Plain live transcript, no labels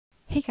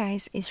Hey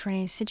guys, it's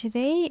Renee. So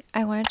today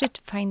I wanted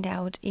to find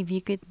out if you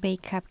could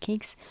bake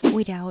cupcakes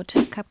without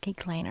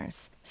cupcake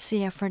liners. So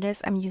yeah, for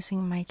this I'm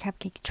using my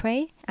cupcake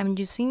tray. I'm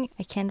using,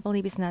 I can't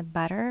believe it's not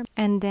butter,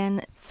 and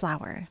then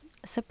flour.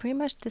 So pretty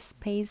much the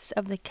space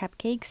of the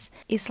cupcakes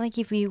is like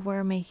if you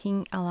were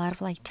making a lot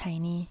of like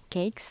tiny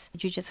cakes.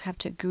 You just have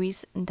to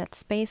grease that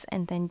space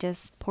and then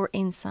just pour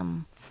in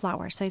some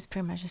flour. So it's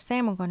pretty much the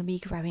same. I'm going to be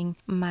grabbing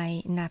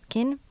my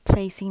napkin,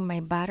 placing my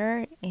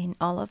butter in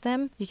all of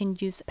them. You can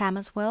use Pam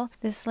as well.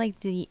 This is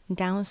like the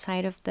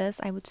downside of this,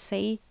 I would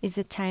say, is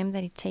the time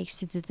that it takes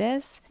to do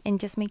this and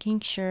just making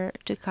sure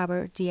to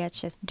cover the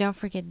edges. Don't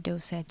forget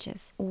those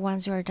edges.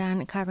 Once you're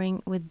done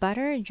covering with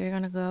butter, you're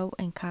gonna go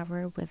and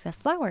cover with the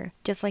flour,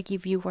 just like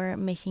if you were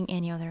making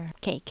any other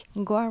cake.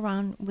 Go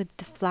around with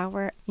the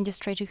flour and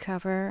just try to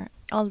cover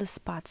all the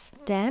spots.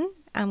 Then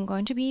I'm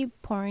going to be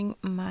pouring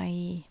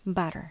my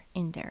butter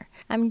in there.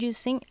 I'm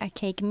using a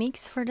cake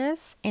mix for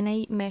this, and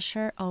I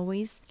measure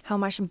always how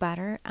much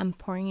butter I'm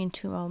pouring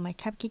into all my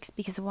cupcakes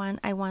because one,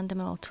 I want them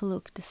all to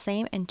look the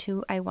same, and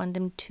two, I want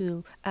them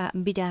to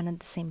be done at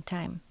the same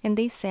time. And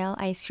they sell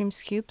ice cream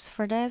scoops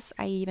for this.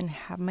 I even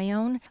have my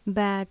own,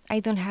 but I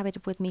don't have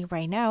it with me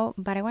right now,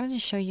 but I wanted to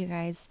show you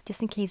guys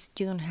just in case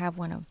you don't have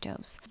one of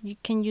those. You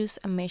can use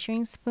a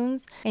measuring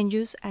spoons and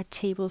use a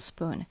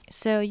tablespoon.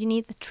 So you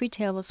need 3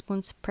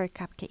 tablespoons per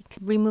cupcake.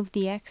 Remove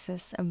the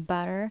excess of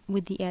butter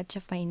with the edge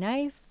of my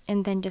knife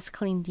and then just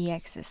clean the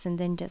excess and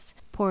then just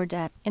pour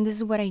that. And this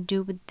is what I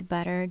do with the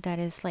butter that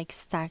is like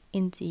stuck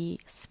in the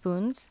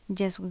spoons.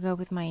 Just go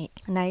with my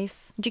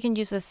knife. You can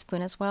use a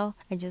spoon as well.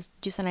 I just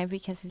use a knife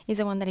because it's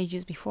the one that I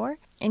used before.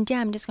 And yeah,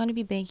 I'm just going to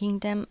be baking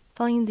them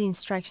following the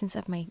instructions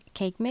of my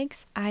cake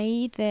mix.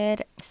 I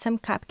did some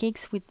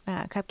cupcakes with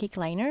cupcake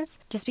liners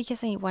just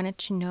because I wanted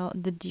to know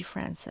the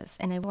differences,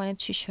 and I wanted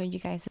to show you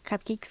guys that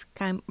cupcakes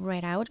come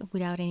right out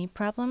without any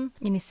problem,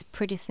 and it's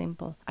pretty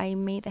simple. I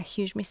made a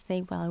huge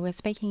mistake while I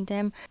was baking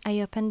them. I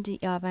opened the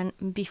oven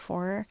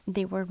before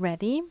they were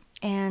ready,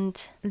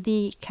 and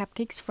the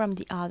cupcakes from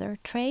the other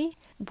tray,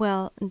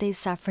 well, they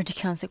suffered the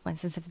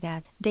consequences of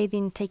that. They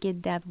didn't take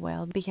it that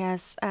well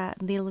because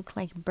they look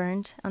like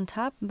burnt on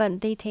top,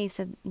 but they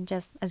tasted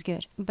just as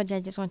good. But I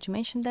just want to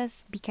mention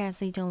this because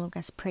they don't look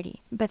as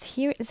pretty. But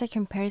here is a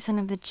comparison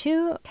of the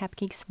two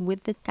cupcakes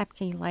with the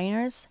cupcake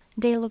liners.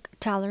 They look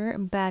taller,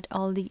 but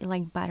all the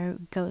like butter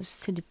goes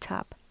to the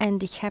top. And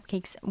the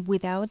cupcakes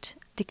without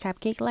the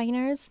cupcake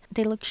liners,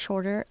 they look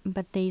shorter,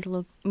 but they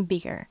look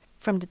bigger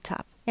from the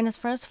top. And as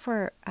far as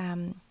for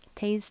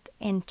taste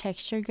and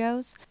texture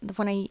goes,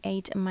 when I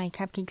ate my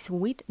cupcakes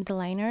with the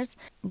liners,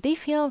 they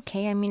feel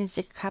okay. I mean, it's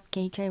a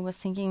cupcake. I was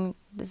thinking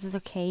this is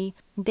okay.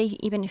 They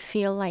even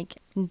feel like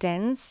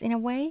dense in a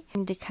way.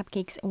 And the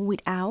cupcakes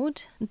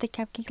without the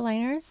cupcake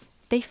liners,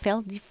 they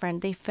felt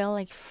different. They felt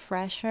like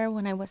fresher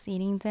when I was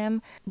eating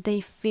them.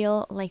 They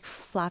feel like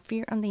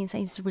fluffier on the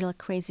inside. It's really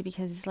crazy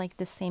because it's like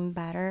the same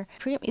batter.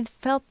 It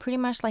felt pretty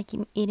much like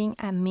eating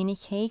a mini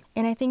cake.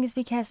 And I think it's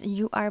because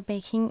you are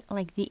baking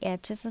like the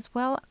edges as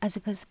well, as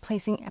opposed to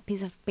placing a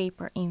piece of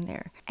paper in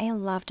there. I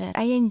loved it.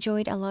 I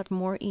enjoyed a lot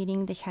more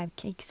eating the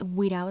cupcakes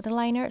without the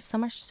liner, so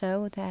much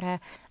so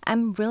that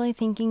I'm really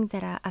thinking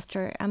that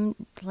after I'm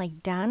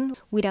like done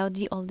without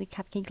all the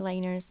cupcake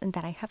liners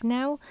that I have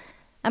now,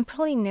 I'm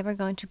probably never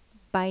going to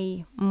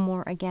buy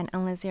more again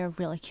unless they are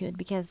really cute,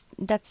 because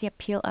that's the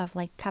appeal of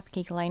like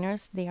cupcake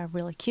liners. They are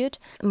really cute.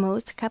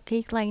 Most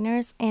cupcake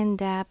liners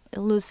end up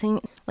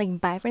losing like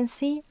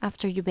vibrancy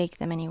after you bake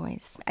them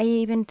anyways. I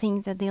even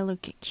think that they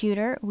look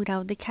cuter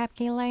without the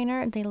cupcake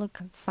liner. They look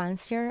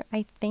fancier,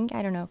 I think.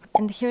 I don't know.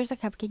 And here's a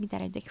cupcake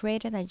that I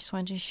decorated. I just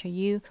wanted to show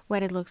you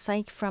what it looks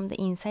like from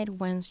the inside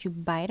once you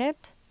bite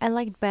it. I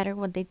liked better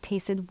what they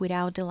tasted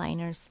without the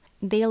liners.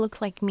 They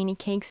look like mini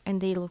cakes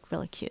and they look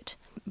really cute.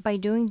 By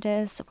doing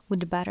this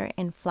with the butter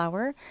and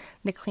flour,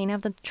 the cleanup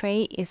of the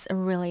tray is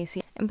really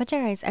easy. But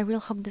yeah guys, I really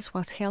hope this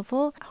was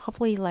helpful.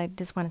 Hopefully you liked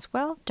this one as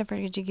well. Don't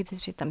forget to give this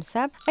video a thumbs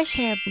up. I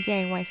share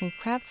DIYs and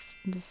crafts,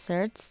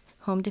 desserts,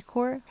 home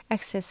decor,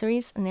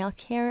 accessories, nail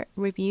care,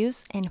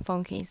 reviews, and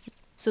phone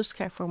cases.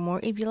 Subscribe for more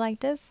if you like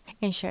this,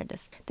 and share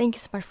this. Thank you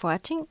so much for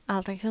watching.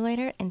 I'll talk to you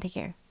later, and take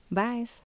care. Bye!